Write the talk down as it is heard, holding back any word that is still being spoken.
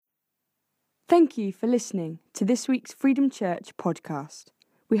Thank you for listening to this week's Freedom Church podcast.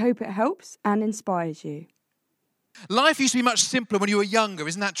 We hope it helps and inspires you. Life used to be much simpler when you were younger,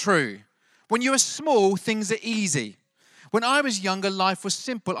 isn't that true? When you were small, things are easy. When I was younger, life was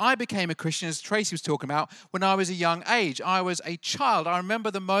simple. I became a Christian, as Tracy was talking about, when I was a young age. I was a child. I remember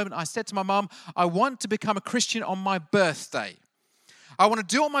the moment I said to my mum, I want to become a Christian on my birthday. I want to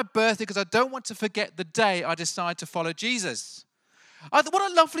do it on my birthday because I don't want to forget the day I decide to follow Jesus. I thought,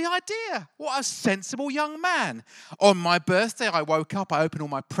 what a lovely idea. What a sensible young man. On my birthday, I woke up, I opened all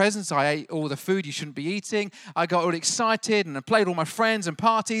my presents, I ate all the food you shouldn't be eating. I got all excited and I played with all my friends and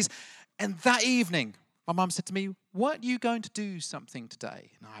parties. And that evening, my mum said to me, weren't you going to do something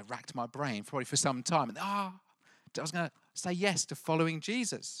today? And I racked my brain probably for some time. And I was going to say yes to following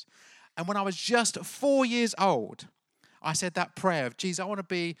Jesus. And when I was just 4 years old, I said that prayer of, Jesus, I want to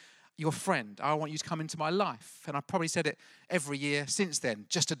be your friend. I want you to come into my life. And I probably said it every year since then,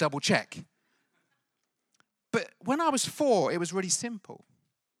 just to double check. But when I was 4, it was really simple.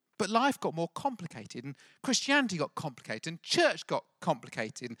 But life got more complicated, and Christianity got complicated, and church got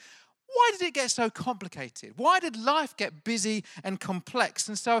complicated. Why did it get so complicated? Why did life get busy and complex?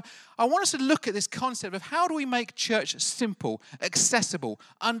 And so I want us to look at this concept of how do we make church simple, accessible,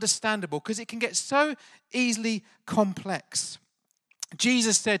 understandable, because it can get so easily complex.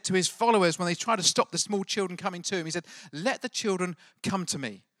 Jesus said to his followers when they tried to stop the small children coming to him, he said, let the children come to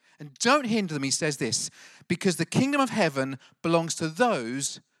me and don't hinder them, he says this, because the kingdom of heaven belongs to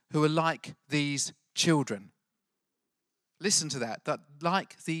those who are like these children. Listen to that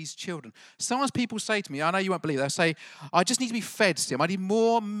like these children. Sometimes people say to me, I know you won't believe it, they'll say, I just need to be fed, Sim. I need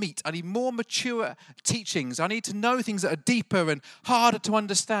more meat. I need more mature teachings. I need to know things that are deeper and harder to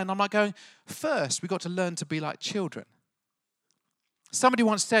understand. I'm like going, first, we've got to learn to be like children. Somebody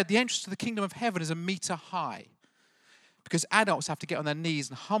once said, the entrance to the kingdom of heaven is a meter high because adults have to get on their knees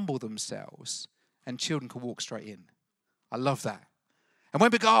and humble themselves and children can walk straight in. I love that. And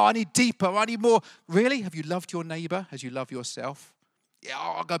when we go, I need deeper, I need more. Really? Have you loved your neighbor as you love yourself? Yeah,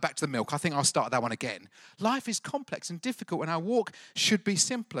 I'll go back to the milk. I think I'll start that one again. Life is complex and difficult and our walk should be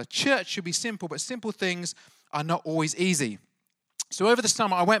simpler. Church should be simple, but simple things are not always easy. So over the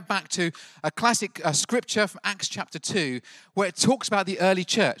summer, I went back to a classic scripture from Acts chapter 2, where it talks about the early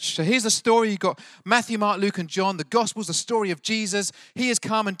church. So here's the story. You've got Matthew, Mark, Luke, and John. The Gospels, the story of Jesus. He has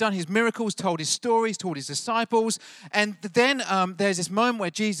come and done his miracles, told his stories, told his disciples. And then there's this moment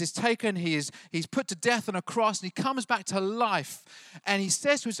where Jesus is taken. He's put to death on a cross, and he comes back to life. And he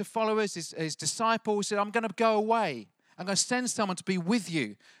says to his followers, his disciples, I'm going to go away. I'm going to send someone to be with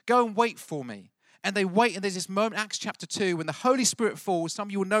you. Go and wait for me. And they wait, and there's this moment, Acts chapter 2, when the Holy Spirit falls. Some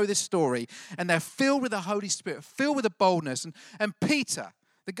of you will know this story. And they're filled with the Holy Spirit, filled with the boldness. And Peter,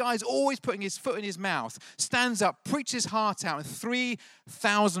 the guy's always putting his foot in his mouth, stands up, preaches his heart out, and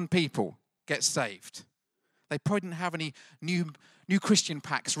 3,000 people get saved. They probably didn't have any new Christian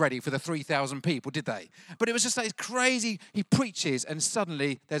packs ready for the 3,000 people, did they? But it was just like crazy. He preaches, and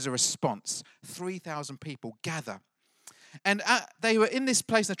suddenly there's a response. 3,000 people gather. And they were in this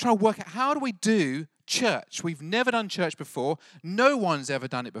place, they're trying to work out, how do we do church? We've never done church before. No one's ever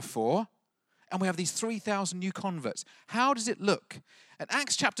done it before. And we have these 3,000 new converts. How does it look? In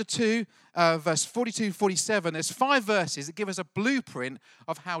Acts chapter 2, verse 42, 47, there's 5 verses that give us a blueprint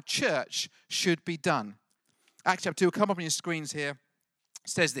of how church should be done. Acts chapter 2 will come up on your screens here. It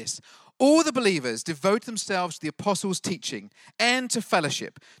says this, all the believers devoted themselves to the apostles' teaching and to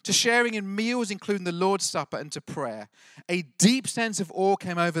fellowship, to sharing in meals, including the Lord's Supper, and to prayer. A deep sense of awe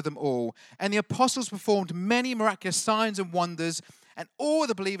came over them all, and the apostles performed many miraculous signs and wonders, and all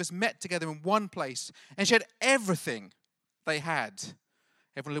the believers met together in one place and shared everything they had.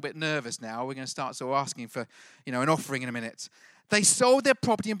 Everyone a little bit nervous now. We're going to start sort of asking for, an offering in a minute. They sold their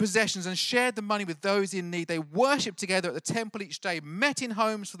property and possessions and shared the money with those in need. They worshipped together at the temple each day, met in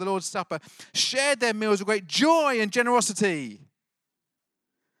homes for the Lord's Supper, shared their meals with great joy and generosity.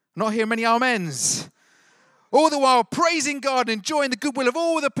 I'm not hearing many amens. All the while praising God and enjoying the goodwill of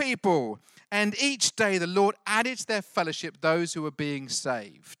all the people. And each day the Lord added to their fellowship those who were being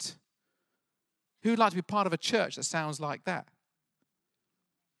saved. Who would like to be part of a church that sounds like that?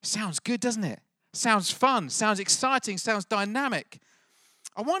 Sounds good, doesn't it? Sounds fun, sounds exciting, sounds dynamic.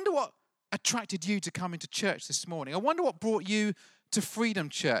 I wonder what attracted you to come into church this morning. I wonder what brought you to Freedom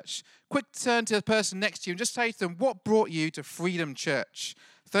Church. Quick turn to the person next to you and just say to them, what brought you to Freedom Church?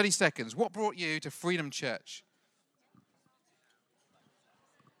 30 seconds. What brought you to Freedom Church?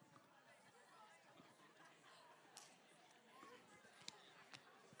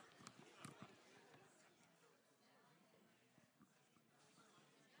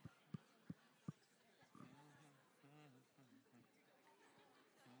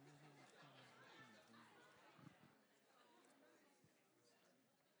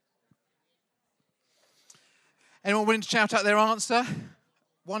 Anyone willing to shout out their answer?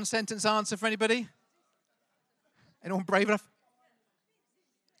 One sentence answer for anybody? Anyone brave enough?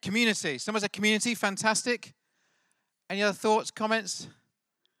 Community. Someone said community. Fantastic. Any other thoughts, comments?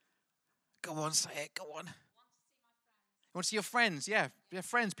 Go on, say it. Go on. You want to see your friends? Yeah.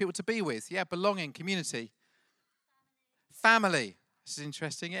 Friends, people to be with. Yeah, belonging, community. Family. This is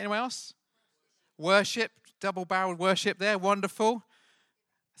interesting. Anyone else? Worship. Double-barreled worship there. Wonderful.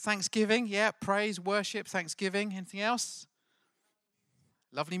 Thanksgiving. Yeah, praise, worship, thanksgiving. Anything else?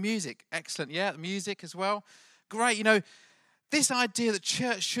 Lovely music. Excellent. Yeah, the music as well. Great. You know, this idea that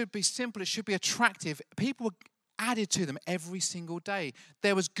church should be simple, it should be attractive. People were added to them every single day.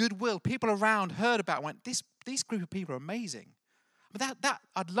 There was goodwill. People around heard about it, went, these group of people are amazing. But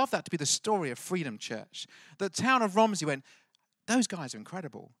I'd love that to be the story of Freedom Church. The town of Romsey went, those guys are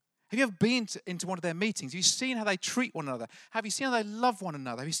incredible. Have you ever been into one of their meetings? Have you seen how they treat one another? Have you seen how they love one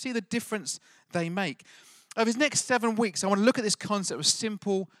another? Have you seen the difference they make? Over these next 7 weeks, I want to look at this concept of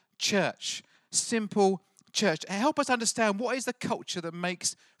simple church. Simple church. And help us understand what is the culture that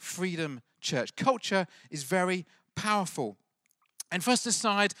makes Freedom Church. Culture is very powerful. And for us to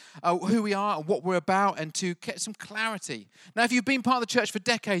decide who we are and what we're about and to get some clarity. Now, if you've been part of the church for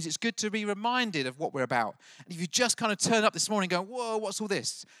decades, it's good to be reminded of what we're about. And if you just kind of turn up this morning going, whoa, what's all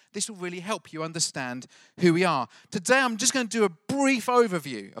this? This will really help you understand who we are. Today, I'm just going to do a brief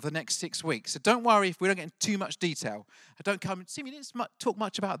overview of the next 6 weeks. So don't worry if we don't get into too much detail. Don't come and see me, didn't talk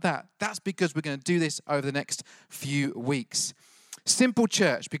much about that. That's because we're going to do this over the next few weeks. Simple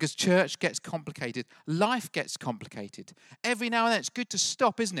church, because church gets complicated. Life gets complicated. Every now and then, it's good to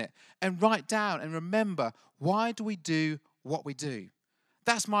stop, isn't it? And write down and remember, why do we do what we do?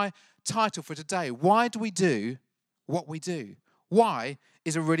 That's my title for today. Why do we do what we do? Why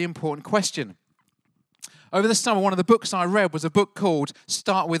is a really important question. Over the summer, one of the books I read was a book called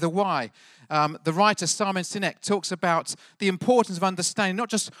Start With a Why. The writer, Simon Sinek, talks about the importance of understanding not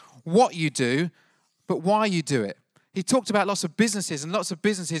just what you do, but why you do it. He talked about lots of businesses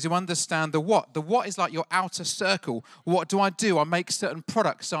who understand the what. The what is like your outer circle. What do I do? I make certain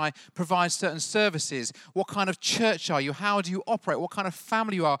products. I provide certain services. What kind of church are you? How do you operate? What kind of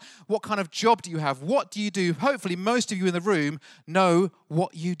family you are? What kind of job do you have? What do you do? Hopefully, most of you in the room know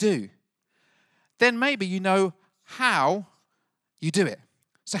what you do. Then maybe you know how you do it.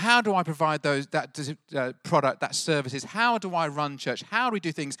 So how do I provide that product, that services? How do I run church? How do we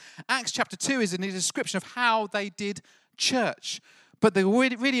do things? Acts chapter 2 is a description of how they did church. But the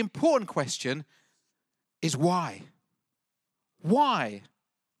really, really important question is why? Why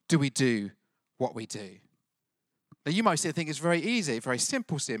do we do what we do? Now you might think it's very easy, very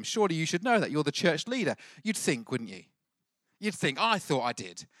simple, Sim. Surely you should know that. You're the church leader. You'd think, wouldn't you? You'd think, I thought I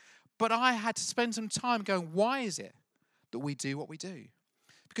did. But I had to spend some time going, why is it that we do what we do?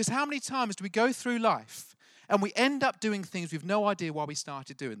 Because how many times do we go through life and we end up doing things with no idea why we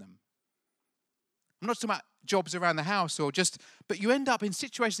started doing them? I'm not talking about jobs around the house but you end up in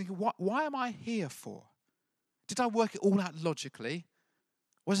situations thinking, why am I here for? Did I work it all out logically?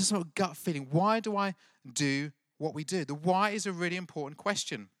 Was there some gut feeling? Why do I do what we do? The why is a really important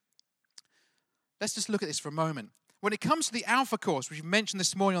question. Let's just look at this for a moment. When it comes to the Alpha course, which we mentioned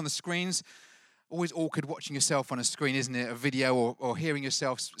this morning on the screens, always awkward watching yourself on a screen, isn't it? A video or hearing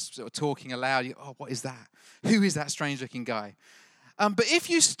yourself sort of talking aloud. What is that? Who is that strange-looking guy? But if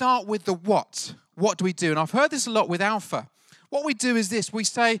you start with the what do we do? And I've heard this a lot with Alpha. What we do is this. We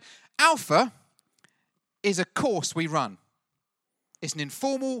say, Alpha is a course we run. It's an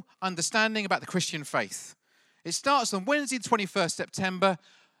informal understanding about the Christian faith. It starts on Wednesday, 21st September.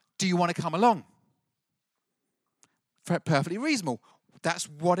 Do you want to come along? Perfectly reasonable. That's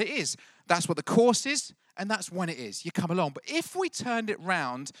what it is. That's what the course is, and that's when it is. You come along. But if we turned it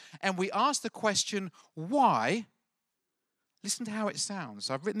round and we asked the question, why? Listen to how it sounds.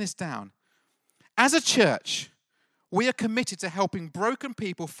 I've written this down. As a church, we are committed to helping broken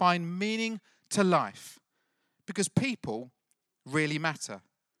people find meaning to life because people really matter.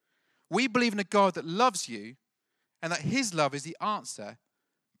 We believe in a God that loves you and that his love is the answer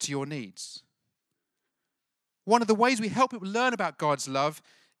to your needs. One of the ways we help people learn about God's love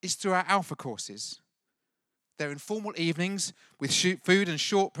is through our Alpha courses. They're informal evenings with food and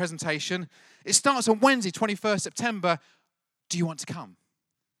short presentation. It starts on Wednesday, 21st September. Do you want to come?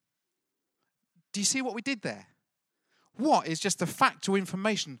 Do you see what we did there? What is just the factual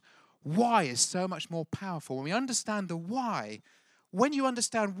information? Why is so much more powerful. When we understand the why, when you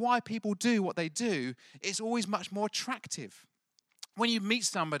understand why people do what they do, it's always much more attractive. When you meet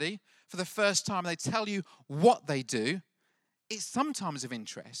somebody for the first time, they tell you what they do, it's sometimes of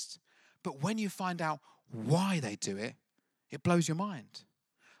interest. But when you find out why they do it, it blows your mind.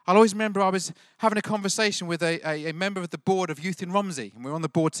 I'll always remember I was having a conversation with a member of the board of Youth in Romsey, and we were on the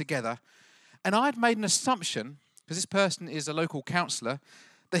board together. And I'd made an assumption, because this person is a local councillor,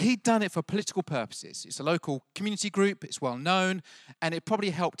 that he'd done it for political purposes. It's a local community group, it's well known, and it probably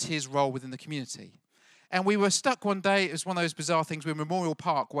helped his role within the community. And we were stuck one day, it was one of those bizarre things, we were in Memorial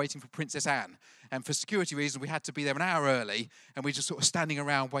Park waiting for Princess Anne. And for security reasons, we had to be there an hour early, and we were just sort of standing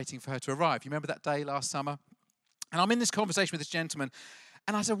around waiting for her to arrive. You remember that day last summer? And I'm in this conversation with this gentleman,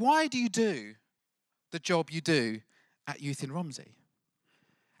 and I said, why do you do the job you do at Youth in Romsey?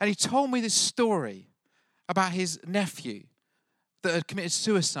 And he told me this story about his nephew that had committed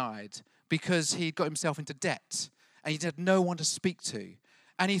suicide because he'd got himself into debt, and he had no one to speak to.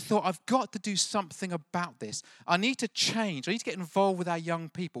 And he thought, I've got to do something about this. I need to change. I need to get involved with our young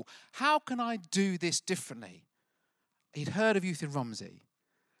people. How can I do this differently? He'd heard of Youth in Romsey.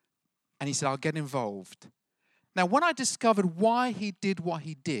 And he said, I'll get involved. Now, when I discovered why he did what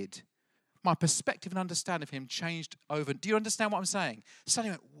he did, my perspective and understanding of him changed over. Do you understand what I'm saying?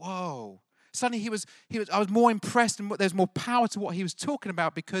 Suddenly I went, whoa. Suddenly I was more impressed, and there's more power to what he was talking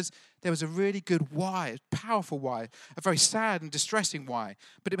about because there was a really good why, a powerful why, a very sad and distressing why.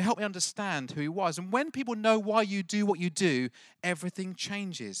 But it helped me understand who he was. And when people know why you do what you do, everything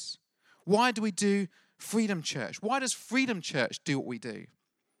changes. Why do we do Freedom Church? Why does Freedom Church do what we do?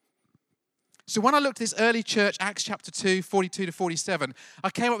 So when I looked at this early church, Acts chapter 2, 42 to 47, I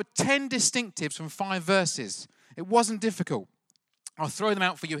came up with 10 distinctives from 5 verses. It wasn't difficult. I'll throw them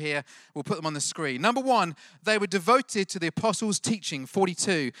out for you here. We'll put them on the screen. Number 1, they were devoted to the apostles' teaching,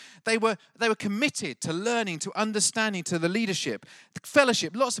 42. They were committed to learning, to understanding, to the leadership. The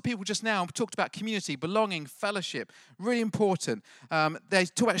fellowship, lots of people just now talked about community, belonging, fellowship, really important. They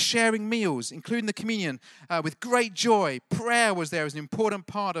talk about sharing meals, including the communion, with great joy. Prayer was there as an important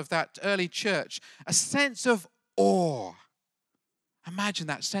part of that early church. A sense of awe. Imagine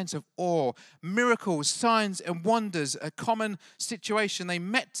that sense of awe. Miracles, signs and wonders, a common situation. They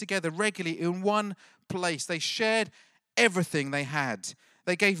met together regularly in one place. They shared everything they had.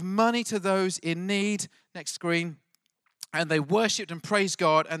 They gave money to those in need. Next screen. And they worshipped and praised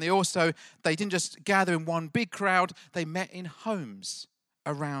God. And they didn't just gather in one big crowd. They met in homes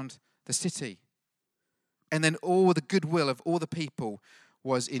around the city. And then all the goodwill of all the people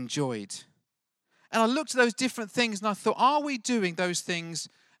was enjoyed. And I looked at those different things and I thought, are we doing those things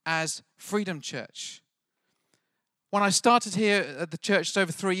as Freedom Church? When I started here at the church just over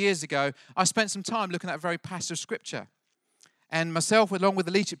 3 years ago, I spent some time looking at a very passage of scripture. And myself, along with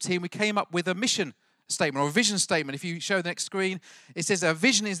the leadership team, we came up with a mission statement or a vision statement. If you show the next screen, it says our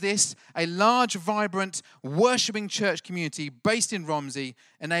vision is this: a large, vibrant, worshipping church community based in Romsey,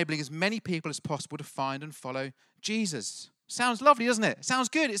 enabling as many people as possible to find and follow Jesus. Sounds lovely, doesn't it? Sounds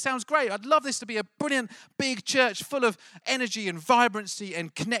good. It sounds great. I'd love this to be a brilliant, big church full of energy and vibrancy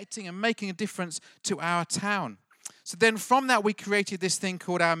and connecting and making a difference to our town. So then from that, we created this thing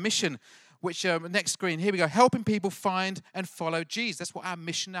called our mission, which, next screen, here we go, helping people find and follow Jesus. That's what our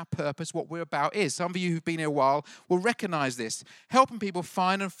mission, our purpose, what we're about is. Some of you who've been here a while will recognize this. Helping people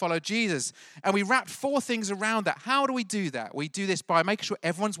find and follow Jesus. And we wrapped 4 things around that. How do we do that? We do this by making sure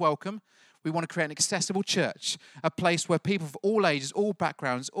everyone's welcome. We want to create an accessible church, a place where people of all ages, all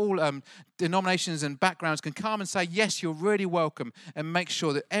backgrounds, all denominations and backgrounds can come and say, yes, you're really welcome, and make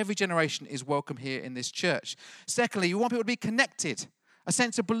sure that every generation is welcome here in this church. Secondly, we want people to be connected, a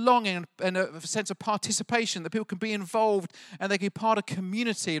sense of belonging and a sense of participation, that people can be involved and they can be part of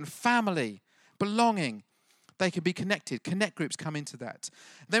community and family, belonging. They can be connected. Connect groups come into that.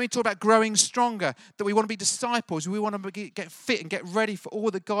 Then we talk about growing stronger, that we want to be disciples. We want to get fit and get ready for all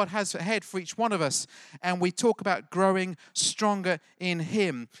that God has ahead for each one of us. And we talk about growing stronger in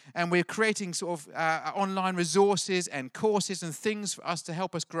Him. And we're creating sort of online resources and courses and things for us to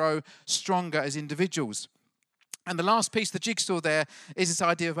help us grow stronger as individuals. And the last piece of the jigsaw there is this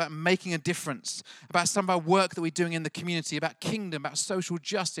idea about making a difference, about some of our work that we're doing in the community, about kingdom, about social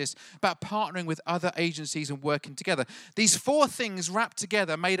justice, about partnering with other agencies and working together. These 4 things wrapped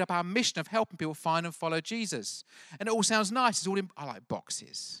together made up our mission of helping people find and follow Jesus. And it all sounds nice. It's all I like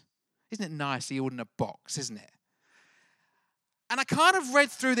boxes. Isn't it nice, all in a box, isn't it? And I kind of read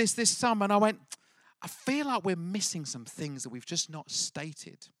through this summer and I went, I feel like we're missing some things that we've just not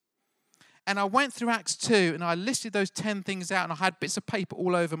stated. And I went through Acts 2 and I listed those 10 things out and I had bits of paper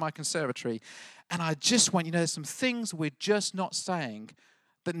all over my conservatory. And I just went, there's some things we're just not saying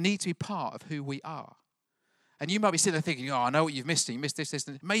that need to be part of who we are. And you might be sitting there thinking, oh, I know what you've missed. You missed this.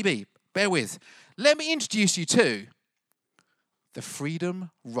 Maybe. Bear with. Let me introduce you to the Freedom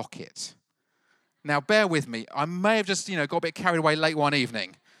Rocket. Now, bear with me. I may have just, got a bit carried away late one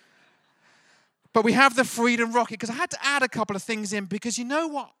evening. But we have the Freedom Rocket, because I had to add a couple of things in, because you know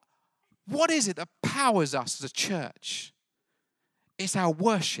what? What is it that powers us as a church? It's our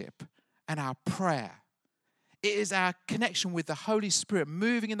worship and our prayer. It is our connection with the Holy Spirit,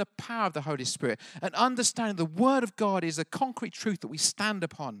 moving in the power of the Holy Spirit, and understanding the Word of God is a concrete truth that we stand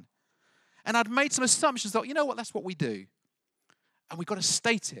upon. And I'd made some assumptions that, you know what, that's what we do. And we've got to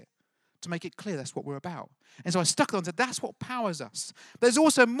state it to make it clear that's what we're about. And so I stuck on and said, that's what powers us. But there's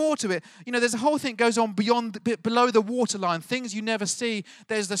also more to it. You know, there's a whole thing that goes on below the waterline, things you never see.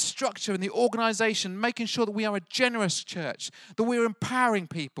 There's the structure and the organization, making sure that we are a generous church, that we're empowering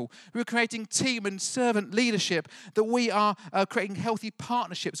people, we're creating team and servant leadership, that we are creating healthy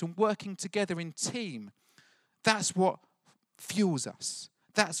partnerships and working together in team. That's what fuels us.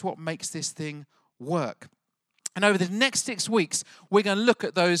 That's what makes this thing work. And over the next 6 weeks, we're going to look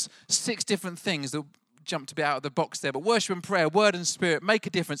at those 6 different things that jumped a bit out of the box there. But worship and prayer, word and spirit, make a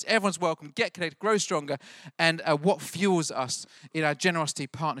difference. Everyone's welcome. Get connected, grow stronger. And what fuels us in our generosity,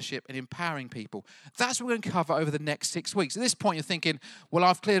 partnership, and empowering people. That's what we're going to cover over the next 6 weeks. At this point, you're thinking, well,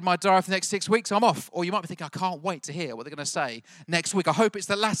 I've cleared my diary for the next 6 weeks. I'm off. Or you might be thinking, I can't wait to hear what they're going to say next week. I hope it's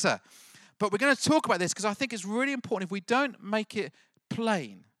the latter. But we're going to talk about this because I think it's really important. If we don't make it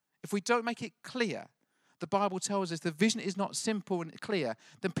plain, if we don't make it clear, the Bible tells us the vision is not simple and clear,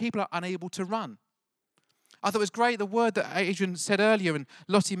 then people are unable to run. I thought it was great, the word that Adrian said earlier and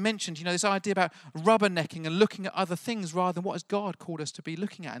Lottie mentioned, you know, this idea about rubbernecking and looking at other things rather than what has God called us to be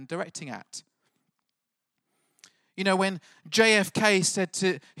looking at and directing at. You know, when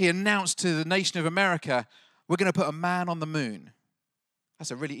JFK he announced to the nation of America, we're going to put a man on the moon.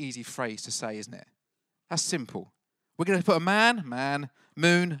 That's a really easy phrase to say, isn't it? That's simple. We're going to put a man,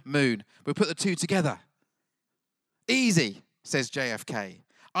 moon. We'll put the two together. Easy, says JFK.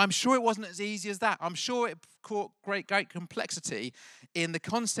 I'm sure it wasn't as easy as that. I'm sure it caught great complexity in the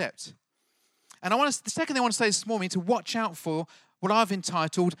concept. And the second thing I want to say this morning, to watch out for what I've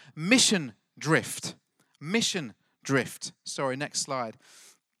entitled mission drift. Mission drift. Sorry, next slide.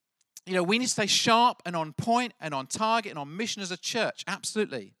 You know, we need to stay sharp and on point and on target and on mission as a church,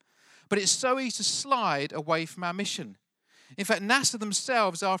 absolutely. But it's so easy to slide away from our mission. In fact, NASA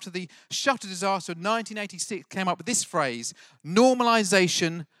themselves, after the shuttle disaster of 1986, came up with this phrase,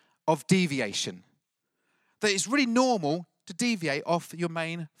 normalization of deviation. That it's really normal to deviate off your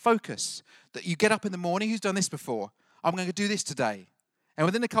main focus. That you get up in the morning, who's done this before? I'm going to do this today. And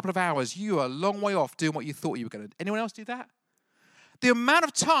within a couple of hours, you are a long way off doing what you thought you were going to do. Anyone else do that? The amount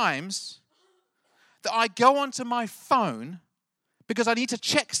of times that I go onto my phone because I need to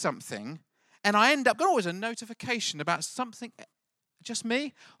check something, and I end up, always a notification about something, just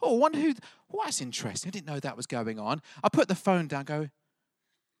me? Oh, I wonder that's interesting. I didn't know that was going on. I put the phone down, go,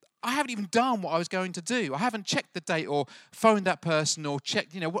 I haven't even done what I was going to do. I haven't checked the date or phoned that person or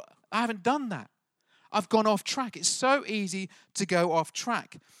checked, I haven't done that. I've gone off track. It's so easy to go off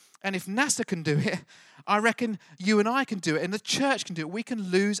track. And if NASA can do it, I reckon you and I can do it, and the church can do it. We can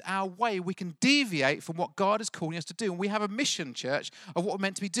lose our way. We can deviate from what God is calling us to do. And we have a mission, church, of what we're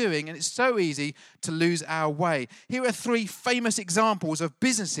meant to be doing, and it's so easy to lose our way. Here are 3 famous examples of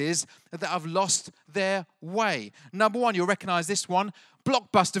businesses that have lost their way. Number 1, you'll recognize this one,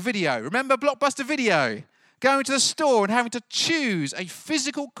 Blockbuster Video. Remember Blockbuster Video? Going to the store and having to choose a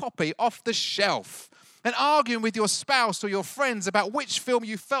physical copy off the shelf and arguing with your spouse or your friends about which film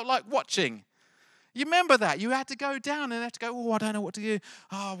you felt like watching. You remember that? You had to go down and had to go, I don't know what to do.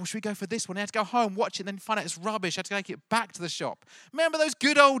 Oh, well, should we go for this one? You had to go home, watch it, and then find out it's rubbish. You had to take it back to the shop. Remember those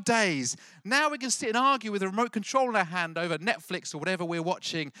good old days? Now we can sit and argue with a remote control in our hand over Netflix or whatever we're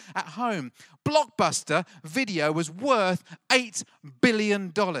watching at home. Blockbuster Video was worth $8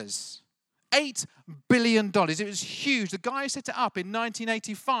 billion. $8 billion. It was huge. The guy who set it up in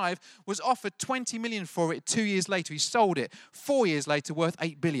 1985 was offered $20 million for it 2 years later. He sold it 4 years later, worth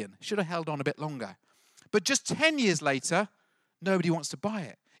 $8 billion. Should have held on a bit longer. But just 10 years later, nobody wants to buy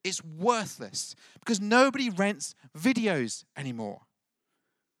it. It's worthless because nobody rents videos anymore.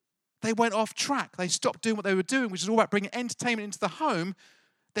 They went off track. They stopped doing what they were doing, which is all about bringing entertainment into the home.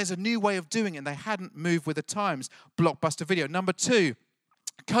 There's a new way of doing it, and they hadn't moved with the times. Blockbuster Video. Number 2,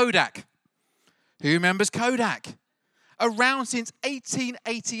 Kodak. Who remembers Kodak? Around since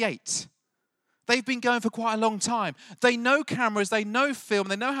 1888. They've been going for quite a long time. They know cameras, they know film,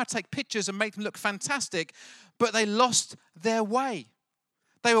 they know how to take pictures and make them look fantastic, but they lost their way.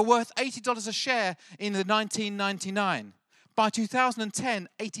 They were worth $80 a share in the 1999. By 2010,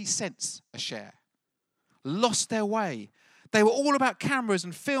 80 cents a share. Lost their way. They were all about cameras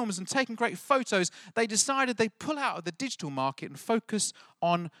and films and taking great photos. They decided they'd pull out of the digital market and focus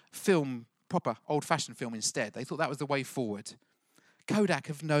on film, proper old-fashioned film instead. They thought that was the way forward. Kodak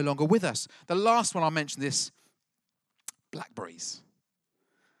have no longer with us. The last one I'll mention this, BlackBerries.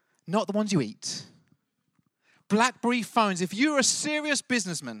 Not the ones you eat. BlackBerry phones. If you were a serious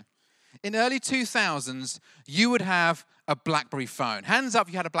businessman in early 2000s, you would have a BlackBerry phone. Hands up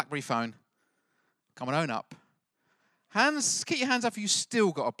if you had a BlackBerry phone. Come on, own up. Keep your hands up if you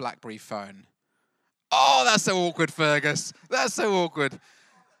still got a BlackBerry phone. Oh, that's so awkward, Fergus. That's so awkward.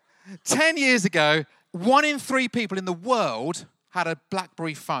 10 years ago, 1 in 3 people in the world had a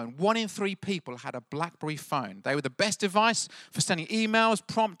BlackBerry phone. 1 in 3 people had a BlackBerry phone. They were the best device for sending emails,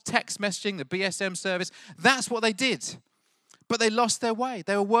 prompt text messaging, the BSM service. That's what they did. But they lost their way.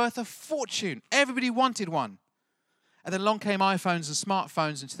 They were worth a fortune. Everybody wanted one. And then along came iPhones and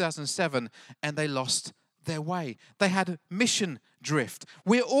smartphones in 2007, and they lost their way. They had mission drift.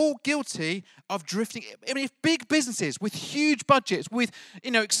 We're all guilty of drifting. I mean, if big businesses with huge budgets, with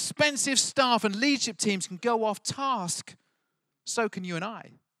expensive staff and leadership teams can go off task, so can you and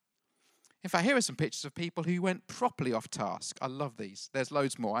I. In fact, here are some pictures of people who went properly off task. I love these. There's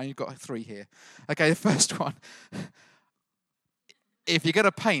loads more. I only got 3 here. Okay, the first one. If you're going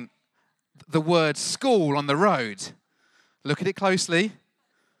to paint the word school on the road, look at it closely.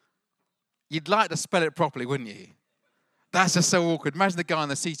 You'd like to spell it properly, wouldn't you? That's just so awkward. Imagine the guy on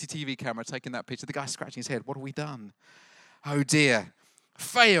the CCTV camera taking that picture. The guy scratching his head. What have we done? Oh, dear.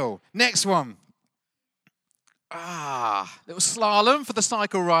 Fail. Next one. Little slalom for the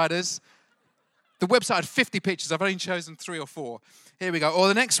cycle riders. The website had 50 pictures. I've only chosen 3 or 4. Here we go. Or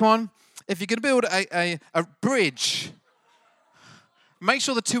the next one. If you're going to build a bridge, make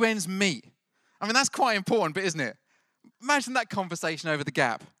sure the 2 ends meet. I mean, that's quite important, but isn't it? Imagine that conversation over the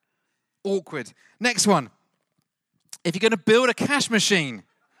gap. Awkward. Next one. If you're going to build a cash machine,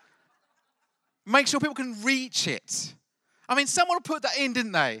 make sure people can reach it. I mean, someone put that in,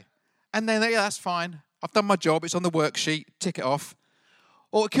 didn't they? And then, yeah, that's fine. I've done my job. It's on the worksheet. Tick it off.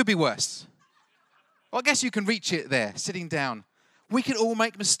 Or it could be worse. Well, I guess you can reach it there, sitting down. We can all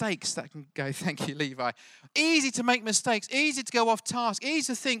make mistakes. That can go, thank you, Levi. Easy to make mistakes, easy to go off task,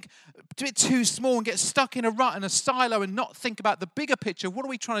 easy to think a bit too small and get stuck in a rut and a silo and not think about the bigger picture. What are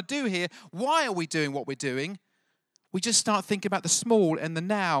we trying to do here? Why are we doing what we're doing? We just start thinking about the small and the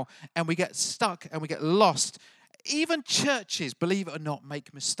now, and we get stuck and we get lost. Even churches, believe it or not,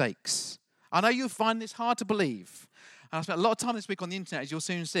 make mistakes. I know you'll find this hard to believe. And I spent a lot of time this week on the internet, as you'll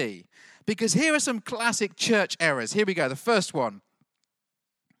soon see. Because here are some classic church errors. Here we go. The first one.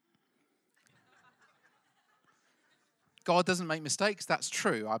 God doesn't make mistakes. That's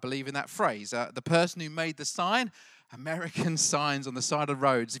true. I believe in that phrase. The person who made the sign, American signs on the side of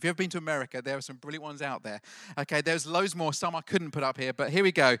roads. If you've ever been to America, there are some brilliant ones out there. Okay, there's loads more. Some I couldn't put up here, but here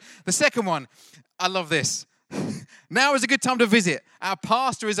we go. The second one, I love this. Now is a good time to visit. Our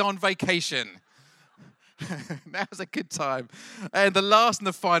pastor is on vacation. Now's a good time. And the last and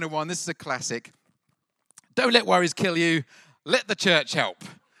the final one, this is a classic. Don't let worries kill you. Let the church help.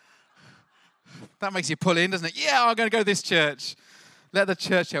 That makes you pull in, doesn't it? Yeah, I'm going to go to this church. Let the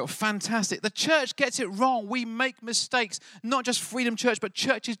church help. Fantastic. The church gets it wrong. We make mistakes. Not just Freedom Church, but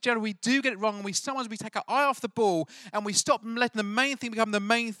churches generally. We do get it wrong. And sometimes we take our eye off the ball and we stop letting the main thing become the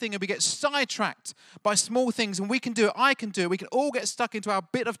main thing, and we get sidetracked by small things. And we can do it. I can do it. We can all get stuck into our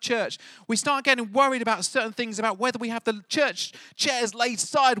bit of church. We start getting worried about certain things, about whether we have the church chairs laid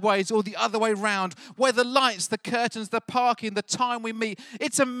sideways or the other way round, whether the lights, the curtains, the parking, the time we meet.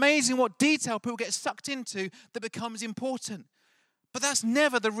 It's amazing what detail people get sucked into that becomes important. But that's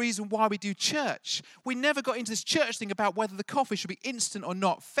never the reason why we do church. We never got into this church thing about whether the coffee should be instant or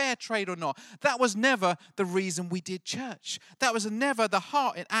not, fair trade or not. That was never the reason we did church. That was never the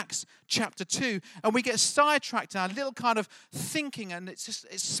heart in Acts chapter 2. And we get sidetracked in our little kind of thinking, and it's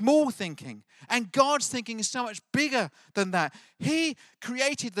small thinking. And God's thinking is so much bigger than that. He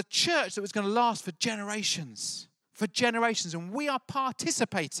created the church that was going to last for generations. And we are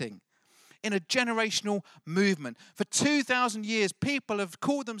participating in a generational movement. For 2,000 years, people have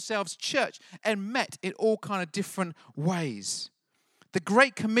called themselves church and met in all kind of different ways. The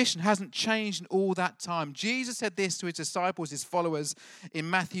Great Commission hasn't changed in all that time. Jesus said this to his disciples, his followers, in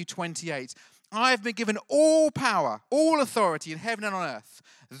Matthew 28. I have been given all power, all authority in heaven and on earth.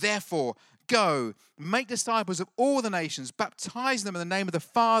 Therefore, go, make disciples of all the nations, baptize them in the name of the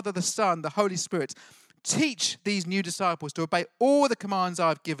Father, the Son, the Holy Spirit. Teach these new disciples to obey all the commands I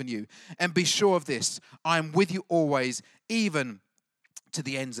have given you, and be sure of this, I am with you always, even to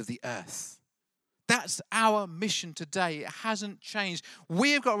the ends of the earth. That's our mission today. It hasn't changed.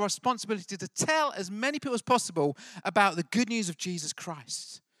 We've got a responsibility to tell as many people as possible about the good news of Jesus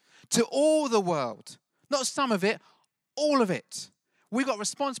Christ to all the world. Not some of it, all of it. We've got a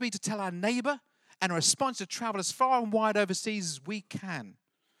responsibility to tell our neighbor and a response to travel as far and wide overseas as we can.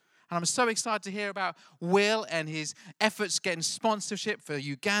 And I'm so excited to hear about Will and his efforts getting sponsorship for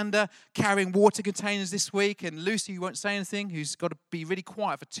Uganda, carrying water containers this week. And Lucy, who won't say anything, who's got to be really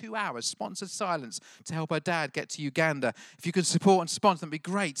quiet for 2 hours, sponsored silence to help her dad get to Uganda. If you can support and sponsor, that'd be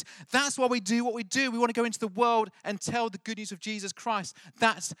great. That's why we do what we do. We want to go into the world and tell the good news of Jesus Christ.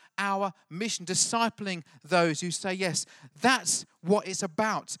 That's our mission, discipling those who say yes. That's what it's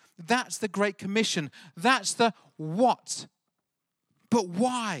about. That's the Great Commission. That's the what. But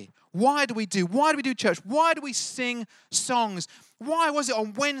why? Why do we do church? Why do we sing songs? Why was it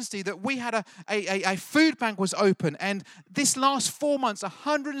on Wednesday that we had a food bank was open, and this last 4 months,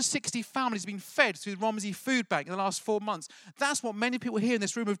 160 families have been fed through the Romsey Food Bank in the last 4 months? That's what many people here in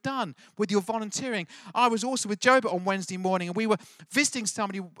this room have done with your volunteering. I was also with Jobert on Wednesday morning, and we were visiting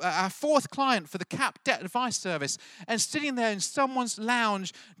somebody, our fourth client for the CAP Debt Advice Service, and sitting there in someone's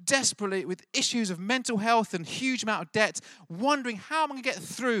lounge desperately with issues of mental health and huge amount of debt, wondering how I'm going to get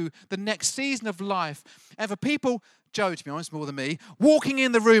through the next season of life. And for people, Joe, to be honest, more than me, walking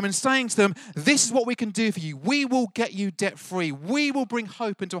in the room and saying to them, this is what we can do for you. We will get you debt-free. We will bring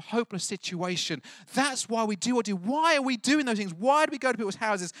hope into a hopeless situation. That's why we do what we do. Why are we doing those things? Why do we go to people's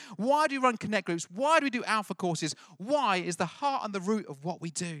houses? Why do we run connect groups? Why do we do alpha courses? Why is the heart and the root of what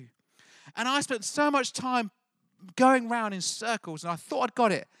we do. And I spent so much time going round in circles, and I thought I'd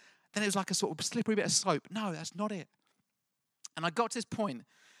got it. Then it was like a sort of slippery bit of slope. No, that's not it. And I got to this point.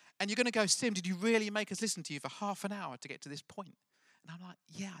 And you're going to go, Sim, did you really make us listen to you for half an hour to get to this point? And I'm like,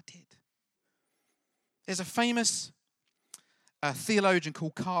 yeah, I did. There's a famous theologian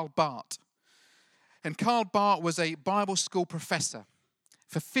called Karl Barth. And Karl Barth was a Bible school professor.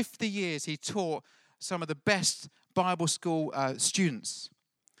 For 50 years, he taught some of the best Bible school students.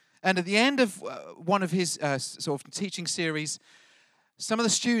 And at the end of one of his sort of teaching series, some of the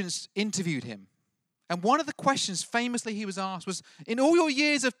students interviewed him. And one of the questions famously he was asked was, in all your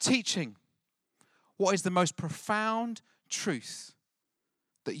years of teaching, what is the most profound truth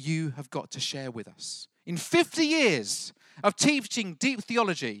that you have got to share with us? In 50 years of teaching deep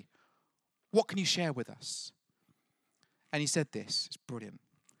theology, what can you share with us? And he said this, it's brilliant.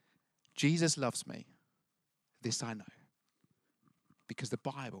 Jesus loves me, this I know, because the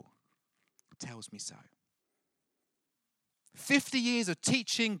Bible tells me so. 50 years of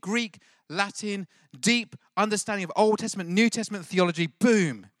teaching Greek, Latin, deep understanding of Old Testament, New Testament theology,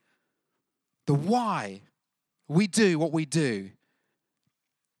 boom. The why we do what we do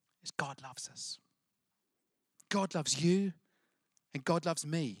is God loves us. God loves you and God loves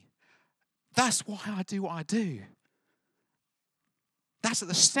me. That's why I do what I do. That's at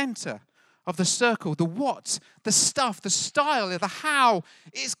the center of the circle. The what, the stuff, the style, the how.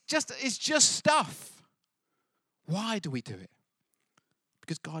 It's just stuff. Why do we do it?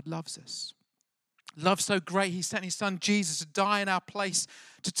 Because God loves us. Love so great, he sent his son Jesus to die in our place,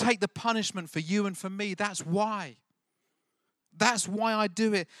 to take the punishment for you and for me. That's why. That's why I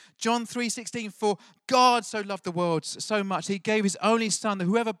do it. John 3:16, for God so loved the world so much, he gave his only son, that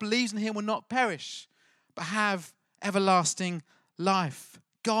whoever believes in him will not perish, but have everlasting life.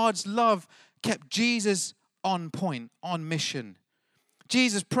 God's love kept Jesus on point, on mission.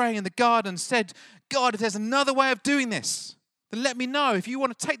 Jesus praying in the garden said, God, if there's another way of doing this, then let me know. If you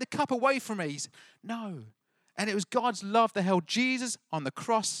want to take the cup away from me, he said, no. And it was God's love that held Jesus on the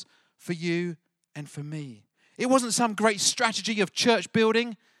cross for you and for me. It wasn't some great strategy of church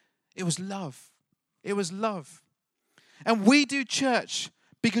building. It was love. It was love. And we do church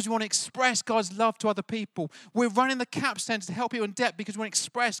because we want to express God's love to other people. We're running the CAP Centre to help people in debt because we want to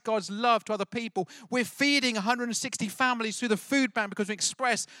express God's love to other people. We're feeding 160 families through the food bank because we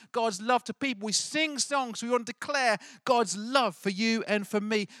express God's love to people. We sing songs. We want to declare God's love for you and for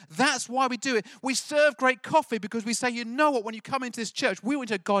me. That's why we do it. We serve great coffee because we say, you know what, when you come into this church, we want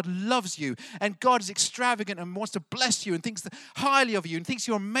to know God loves you and God is extravagant and wants to bless you and thinks highly of you and thinks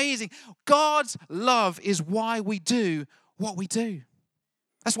you're amazing. God's love is why we do what we do.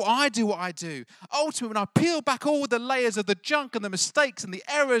 That's why I do what I do. Ultimately, when I peel back all the layers of the junk and the mistakes and the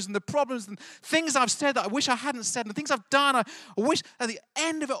errors and the problems and things I've said that I wish I hadn't said and things I've done, I wish at the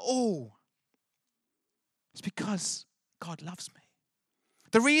end of it all, it's because God loves me.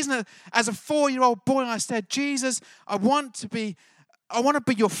 The reason that as a 4-year-old boy I said, Jesus, I want to be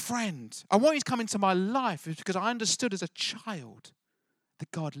your friend. I want you to come into my life is because I understood as a child that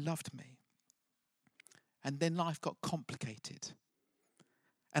God loved me. And then life got complicated.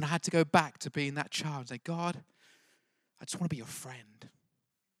 And I had to go back to being that child and say, God, I just want to be your friend.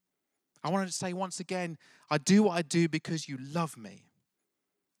 I wanted to say once again, I do what I do because you love me.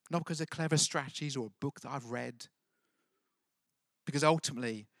 Not because of clever strategies or a book that I've read. Because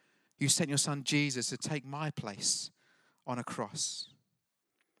ultimately, You sent your son Jesus to take my place on a cross.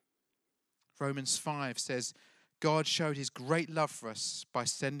 Romans 5 says, God showed his great love for us by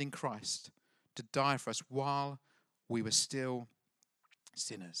sending Christ to die for us while we were still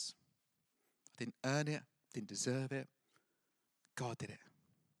sinners. I didn't earn it, didn't deserve it. God did it.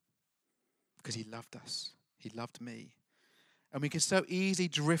 Because he loved us. He loved me. And we can so easily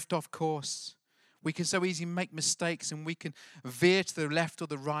drift off course. We can so easily make mistakes and we can veer to the left or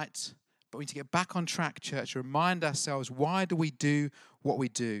the right. But we need to get back on track, church, and remind ourselves, why do we do what we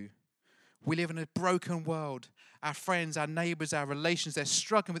do? We live in a broken world. Our friends, our neighbours, our relations, they're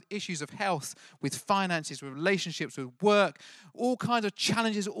struggling with issues of health, with finances, with relationships, with work, all kinds of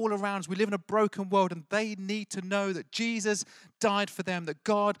challenges all around us. We live in a broken world and they need to know that Jesus died for them, that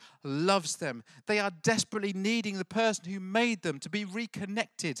God loves them. They are desperately needing the person who made them to be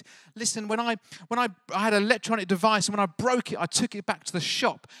reconnected. Listen, when I had an electronic device and when I broke it, I took it back to the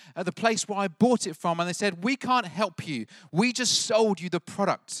shop at the place where I bought it from and they said, we can't help you. We just sold you the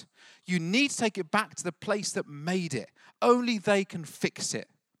product. You need to take it back to the place that made it. Only they can fix it.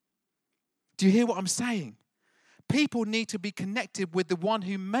 Do you hear what I'm saying? People need to be connected with the one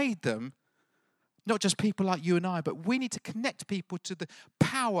who made them, not just people like you and I, but we need to connect people to the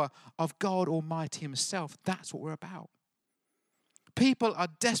power of God Almighty himself. That's what we're about. People are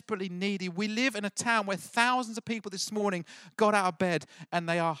desperately needy. We live in a town where thousands of people this morning got out of bed and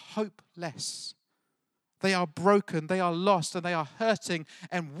they are hopeless. They are broken, they are lost, and they are hurting.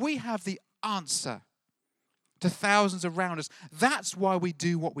 And we have the answer to thousands around us. That's why we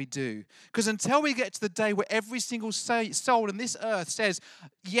do what we do. Because until we get to the day where every single soul in this earth says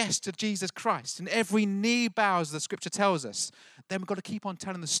yes to Jesus Christ, and every knee bows, the scripture tells us, then we've got to keep on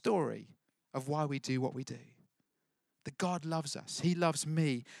telling the story of why we do what we do. That God loves us. He loves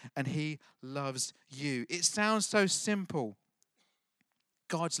me, and he loves you. It sounds so simple.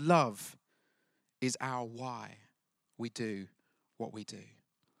 God's love is our why we do what we do.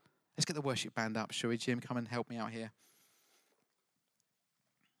 Let's get the worship band up, shall we? Jim, come and help me out here.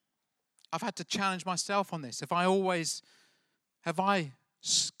 I've had to challenge myself on this. Have I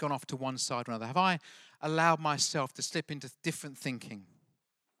gone off to one side or another? Have I allowed myself to slip into different thinking?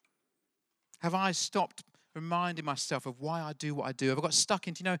 Have I stopped reminding myself of why I do what I do? Have I got stuck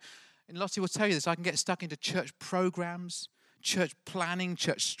into, and Lottie will tell you this, I can get stuck into church programs, church planning,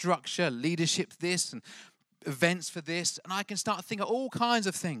 church structure, leadership this and events for this, and I can start thinking of all kinds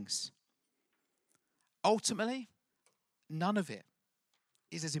of things. Ultimately, none of it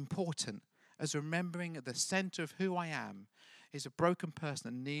is as important as remembering at the center of who I am is a broken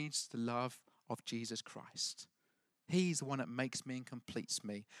person that needs the love of Jesus Christ. He's the one that makes me and completes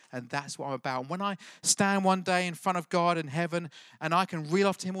me. And that's what I'm about. And when I stand one day in front of God in heaven and I can reel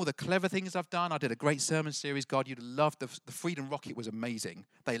off to him all the clever things I've done. I did a great sermon series. God, you'd love the Freedom Rocket was amazing.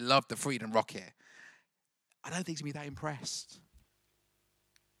 They loved the Freedom Rocket. I don't think he's going to be that impressed.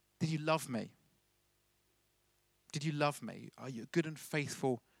 Did you love me? Did you love me? Are you a good and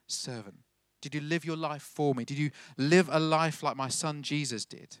faithful servant? Did you live your life for me? Did you live a life like my son Jesus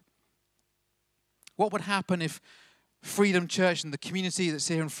did? What would happen if Freedom Church and the community that's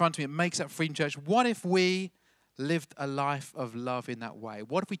here in front of me, it makes up Freedom Church, what if we lived a life of love in that way?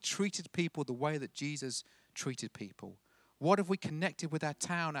 What if we treated people the way that Jesus treated people? What if we connected with our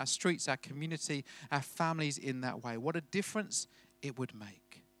town, our streets, our community, our families in that way? What a difference it would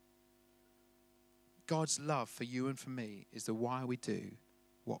make. God's love for you and for me is the why we do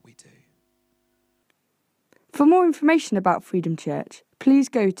what we do. For more information about Freedom Church, please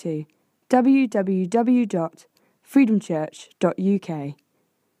go to www.freedomchurch.uk.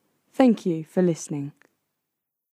 Thank you for listening.